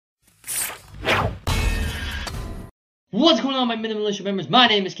What's going on, my militia members? My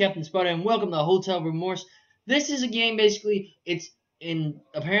name is Captain Sparta, and welcome to Hotel Remorse. This is a game, basically,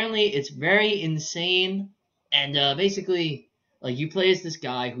 apparently it's very insane, and, basically, like, you play as this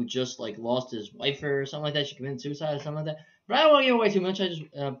guy who just, like, lost his wife or something like that. She committed suicide or something like that. But I don't want to give away too much,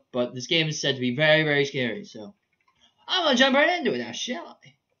 but this game is said to be very, very scary, so I'm gonna jump right into it now, shall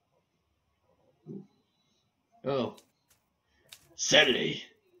I? Oh. Saturday,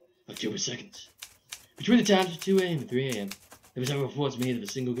 October 2nd. Between the times of 2 a.m. and 3 a.m., there were several reports made of a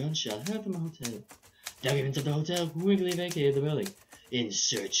single gunshot heard from a hotel. Documents of the hotel quickly vacated the building in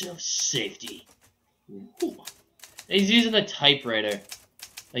search of safety. Ooh. He's using a typewriter.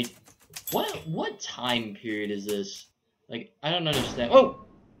 Like, what time period is this? Like, I don't understand. Oh!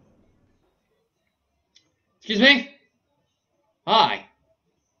 Excuse me? Hi.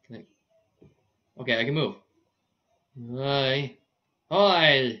 Okay, I can move. Hi.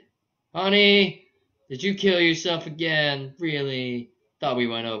 Hi. Honey. Did you kill yourself again? Really? Thought we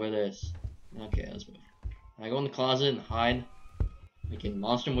went over this. Okay, let's move. I go in the closet and hide. Like in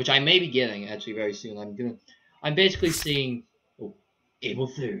Monster, which I may be getting actually very soon. I'm basically seeing. Oh, April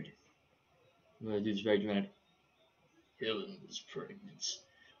 3rd. I'm gonna do this very dramatic. Helen was pregnant.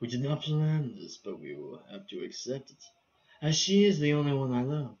 We did not plan this, but we will have to accept it. As she is the only one I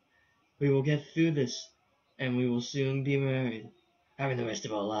love, we will get through this, and we will soon be married, having the rest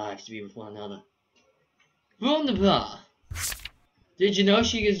of our lives to be with one another. Wunderbar. Did you know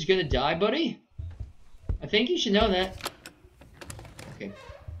she is gonna die, buddy? I think you should know that. Okay.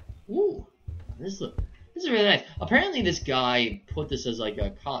 Ooh, this is really nice. Apparently, this guy put this as like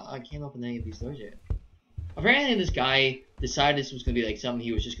a. I can't open any of these doors yet. Apparently, this guy decided this was gonna be like something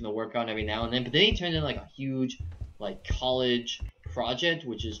he was just gonna work on every now and then, but then he turned in like a huge, like college project,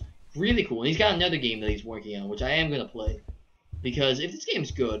 which is really cool. And he's got another game that he's working on, which I am gonna play. Because if this game's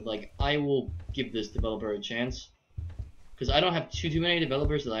good, like, I will give this developer a chance. Because I don't have too many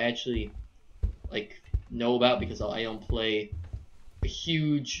developers that I actually, like, know about, because I don't play a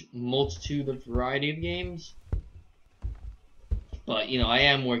huge multitude of variety of games. But, you know, I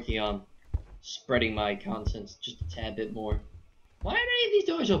am working on spreading my content just a tad bit more. Why aren't any of these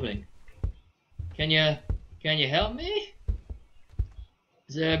doors opening? Can you help me?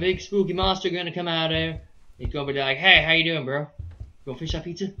 Is there a big spooky monster gonna come out there? He's going to be like, hey, how you doing, bro? Go fish up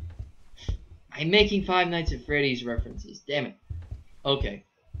pizza? I'm making Five Nights at Freddy's references. Damn it. Okay.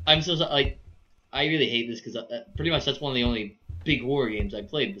 I'm so sorry. Like, I really hate this because pretty much that's one of the only big horror games I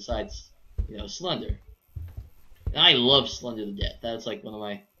played besides, you know, Slender. And I love Slender to death. That's like one of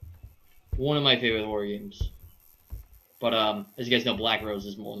my favorite horror games. But as you guys know, Black Rose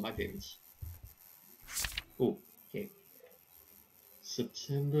is one of my favorites. Oh, okay.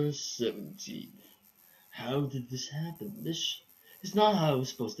 September 17th. How did this happen? This is not how it was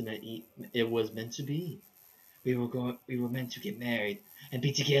supposed to it was meant to be. We were meant to get married and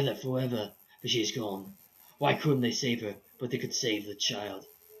be together forever, but she's gone. Why couldn't they save her? But they could save the child.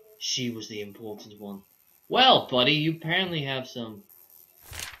 She was the important one. Well, buddy, you apparently have some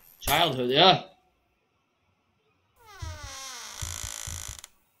childhood. Yeah.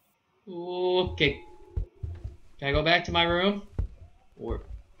 Okay. Can I go back to my room? Or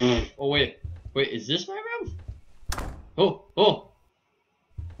oh wait. Wait, is this my room? Oh!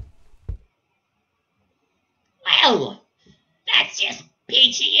 Well, that's just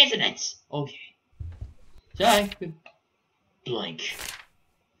peachy, isn't it? Okay. Sorry. Blank.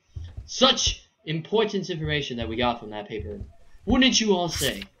 Such important information that we got from that paper. Wouldn't you all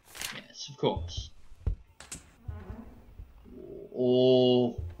say? Yes, of course.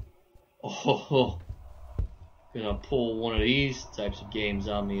 Oh. Gonna pull one of these types of games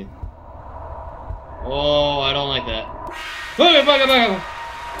on me. Oh, I don't like that.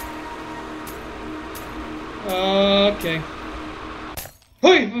 Okay.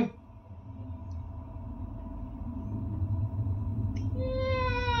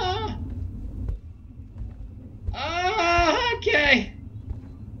 Okay.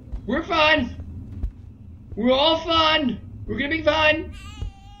 We're fine. We're all fine. We're gonna be fine.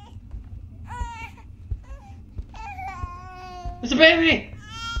 It's a baby.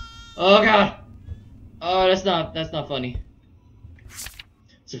 Oh God. Oh, that's not funny.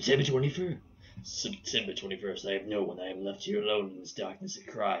 September 21st. September 21st. I have no one. I am left here alone in this darkness and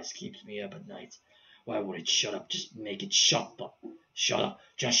cries keeps me up at night. Why won't it shut up? Just make it shut up. Shut up.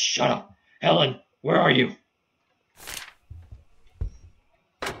 Just shut up. Helen, where are you?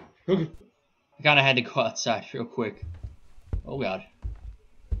 Okay. I kinda had to go outside real quick. Oh God.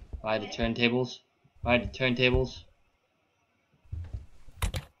 By the turntables.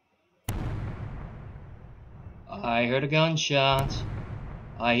 I heard a gunshot.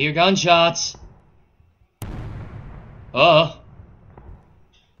 I hear gunshots. Oh.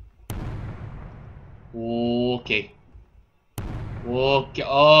 Okay. Okay.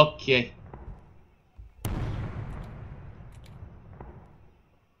 Okay.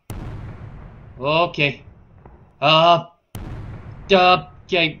 Okay.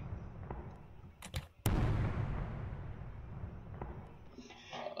 Okay.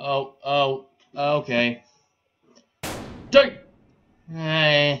 Oh. Okay.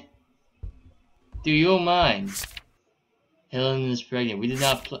 Hey. Do you mind? Helen is pregnant. We did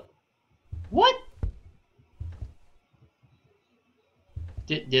not play. What?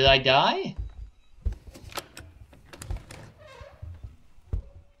 Did I die?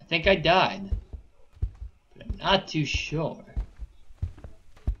 I think I died. But I'm not too sure.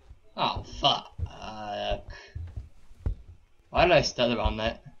 Oh, fuck. Why did I stutter on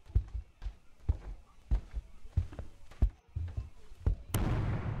that?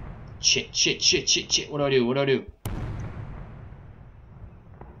 Shit. What do I do?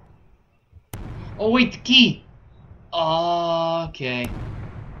 Oh, wait, the key! Okay.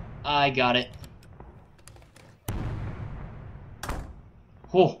 I got it.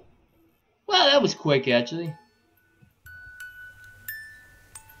 Oh. Well, that was quick, actually.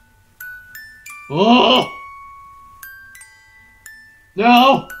 Oh!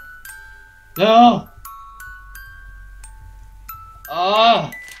 No! No!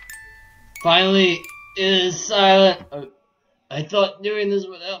 Ah! Finally, it is silent. I thought doing this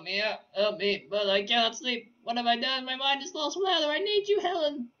would help me, but I cannot sleep. What have I done? My mind is lost without her. I need you,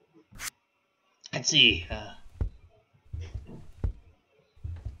 Helen. Let's see.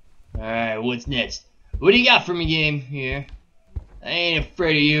 Alright, what's next? What do you got for me, game? Here. I ain't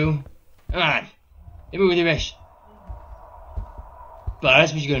afraid of you. Come on. Hit me with your wrist. But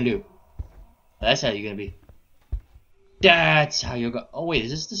that's what you're gonna do. That's how you're gonna be. That's how you're gonna. Oh, wait,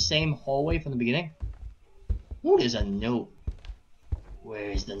 is this the same hallway from the beginning? Ooh, there's a note. Where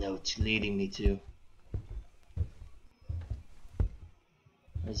is the note leading me to?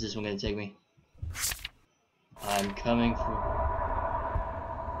 Where's this one gonna take me? I'm coming for.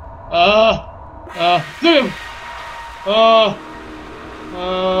 Look at him! Oh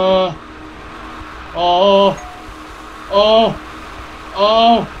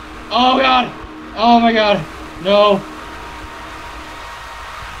god! Oh my god! No!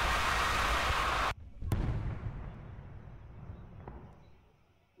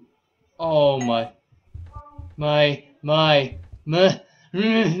 Oh my. My.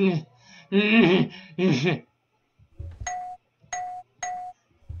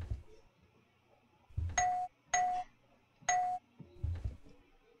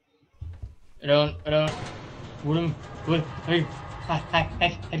 I don't. What? Hey.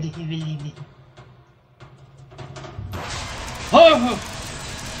 Oh!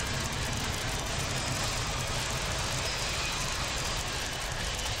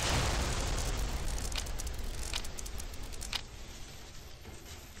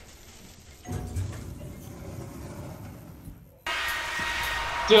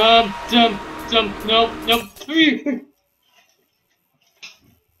 Jump. Nope.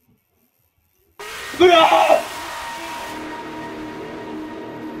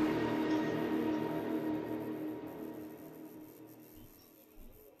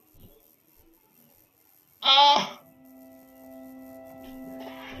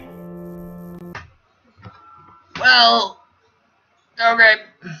 Well,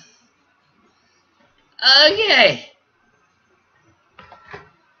 okay.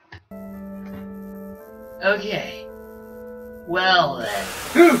 Okay. Well then.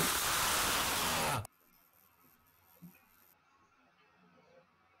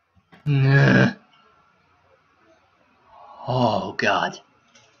 Oh god.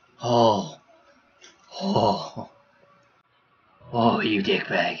 Oh, you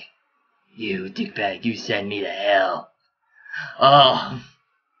dickbag. You send me to hell. Oh.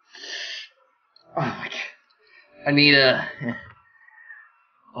 Oh my god. I need a.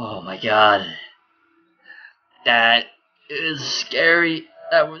 Oh my god. That is scary.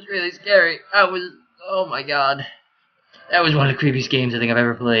 That was really scary. Oh my god. That was one of the creepiest games I think I've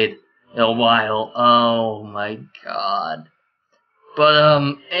ever played in a while. Oh my god.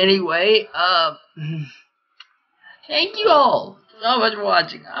 But, anyway, thank you all so much for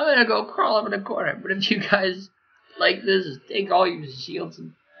watching. I'm gonna go crawl up in a corner, but if you guys like this, take all your shields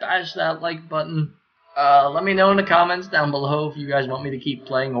and bash that like button. Let me know in the comments down below if you guys want me to keep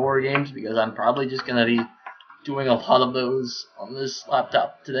playing horror games, because I'm probably just gonna be doing a lot of those on this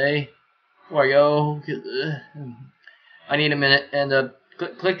laptop today. Before I go, I need a minute, and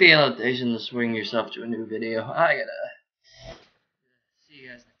click the annotation to swing yourself to a new video. I gotta see you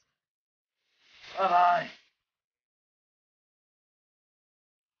guys next time. Bye bye.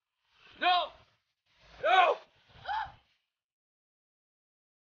 No! No!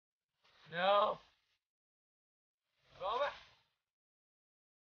 No! Over.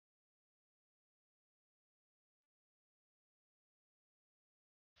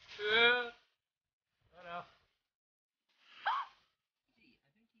 Oh no. Gee, I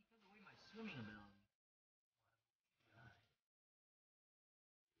think he took away my swimming ability.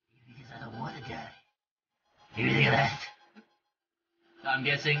 Maybe because I don't want to die. Maybe they left. So I'm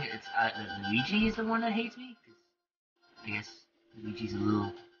guessing it's Luigi is the one that hates me. 'Cause I guess Luigi's a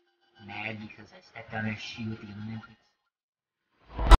little mad because I stepped on his shoe at the Olympics.